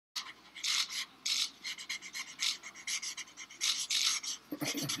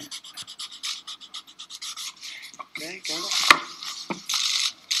Okay, got it.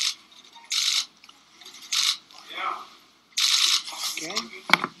 Okay.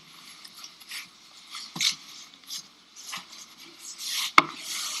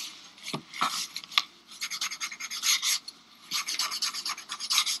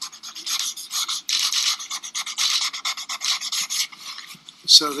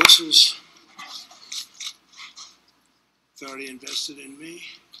 So this is already invested in me.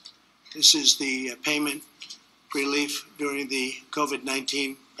 This is the payment relief during the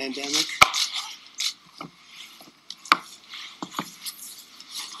COVID-19 pandemic.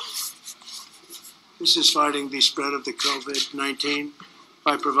 This is fighting the spread of the COVID-19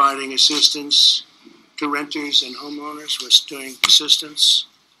 by providing assistance to renters and homeowners. We're doing assistance.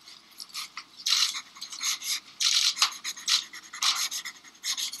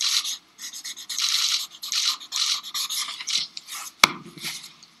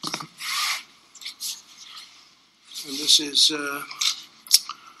 And this is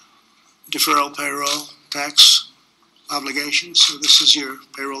deferral payroll tax obligations. So this is your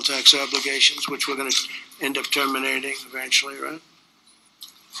payroll tax obligations, which we're going to end up terminating eventually, right?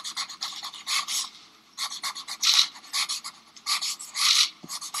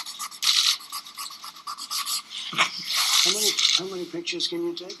 How many pictures can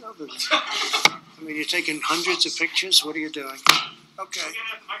you take of it? I mean, you're taking hundreds of pictures. What are you doing? Okay.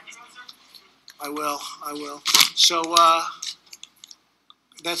 I will. So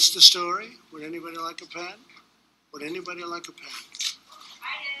that's the story. Would anybody like a pen? Would anybody like a pen?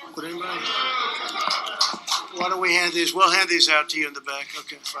 Would anybody? Why don't we hand these? We'll hand these out to you in the back.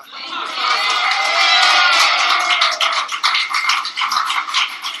 Okay, fine.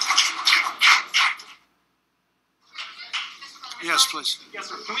 Yes, please. Yes,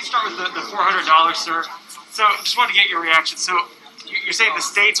 sir. Can we start with the $400, sir? So just wanted to get your reaction. So you're saying the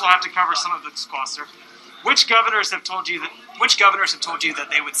states will have to cover some of this cost, sir. Which governors have told you that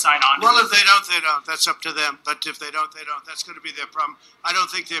they would sign on to Well, this? if they don't, they don't. That's up to them. But if they don't, they don't. That's going to be their problem. I don't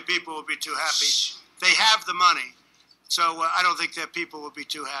think their people will be too happy. They have the money, so I don't think their people will be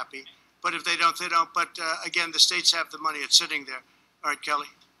too happy. But if they don't, they don't. But again, the states have the money. It's sitting there. All right, Kelly.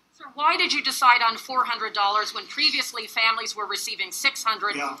 Sir, why did you decide on $400 when previously families were receiving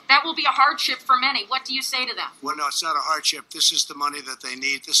 $600? Yeah. That will be a hardship for many. What do you say to them? Well, no, it's not a hardship. This is the money that they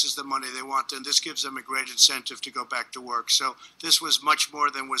need. This is the money they want, and this gives them a great incentive to go back to work. So this was much more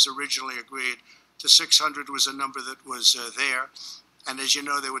than was originally agreed. The 600 was a number that was there, and as you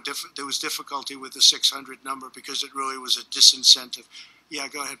know, there was difficulty with the 600 number because it really was a disincentive. Yeah,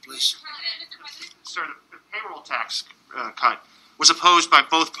 go ahead, please. Sir, the payroll tax cut was opposed by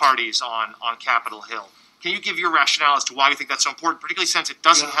both parties on Capitol Hill. Can you give your rationale as to why you think that's so important, particularly since it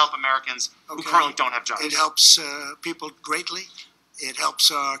doesn't help Americans who currently don't have jobs? It helps people greatly. It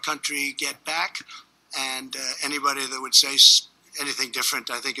helps our country get back, and anybody that would say anything different,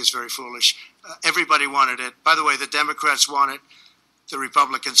 I think, is very foolish. Everybody wanted it. By the way, the Democrats want it. The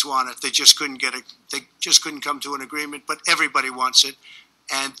Republicans want it. They just couldn't get it. They just couldn't come to an agreement, but everybody wants it.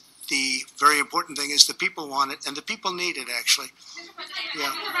 And the very important thing is the people want it, and the people need it, actually.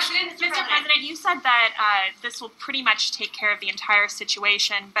 Mr. President, you said that this will pretty much take care of the entire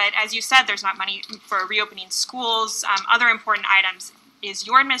situation, but as you said, there's not money for reopening schools, other important items. Is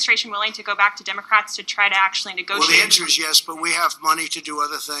your administration willing to go back to Democrats to try to actually negotiate? Well, the answer is yes, but we have money to do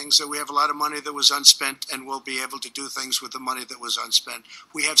other things. So we have a lot of money that was unspent, and we'll be able to do things with the money that was unspent.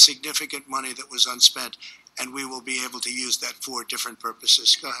 We have significant money that was unspent, and we will be able to use that for different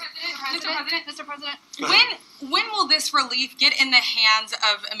purposes. Go ahead. Mr. President, when will this relief get in the hands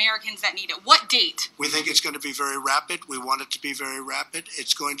of Americans that need it? What date? We think it's going to be very rapid. We want it to be very rapid.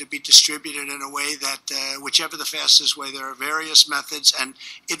 It's going to be distributed in a way that, whichever the fastest way, there are various methods, and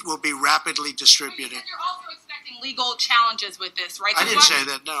it will be rapidly distributed. You're also expecting legal challenges with this, right? I didn't say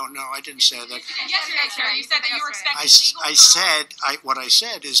that. No, I didn't say that. Yes, sir. You said that you were expecting What I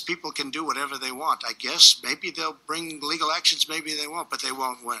said is people can do whatever they want. I guess maybe they'll bring legal actions, maybe they won't, but they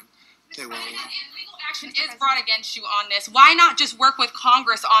won't win. They won't win. If legal action is brought against you on this, why not just work with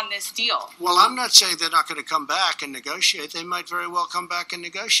Congress on this deal? Well, I'm not saying they're not going to come back and negotiate. They might very well come back and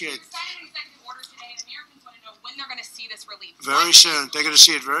negotiate. You're signing an executive order today, and Americans want to know when they're going to see this relief. Very soon. They're going to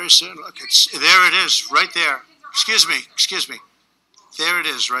see it very soon. Look, there it is, right there. Excuse me. There it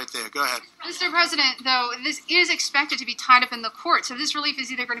is, right there. Go ahead. Mr. President, though, this is expected to be tied up in the courts, so this relief is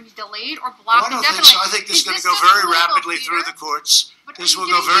either going to be delayed or blocked indefinitely. I don't think so. I think this is going to go very rapidly through the courts. This will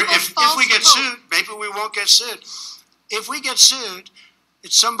go very. If we get sued, maybe we won't get sued. If we get sued,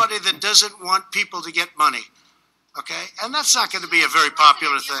 it's somebody that doesn't want people to get money. Okay, and that's not going to be a very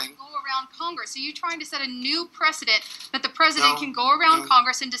popular thing. Go around Congress. Are you trying to set a new precedent that the president can go around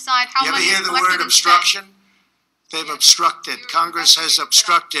Congress and decide how You ever money hear is the collected word and spent? obstruction? They've obstructed. Congress has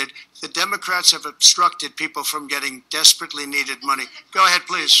obstructed. The Democrats have obstructed people from getting desperately needed money. Go ahead,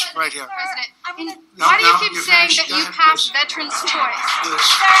 please, right here. President, No, why do you no, keep you're saying finished. that Go you ahead, passed please. veterans' choice? Please.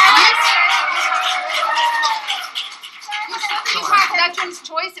 You passed veterans'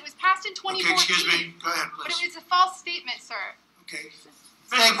 choice. It was passed in 2014. Okay, excuse me. Go ahead, But it please. was a false statement, sir. Okay.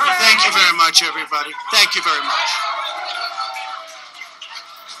 Thank you very much, everybody. Thank you very much.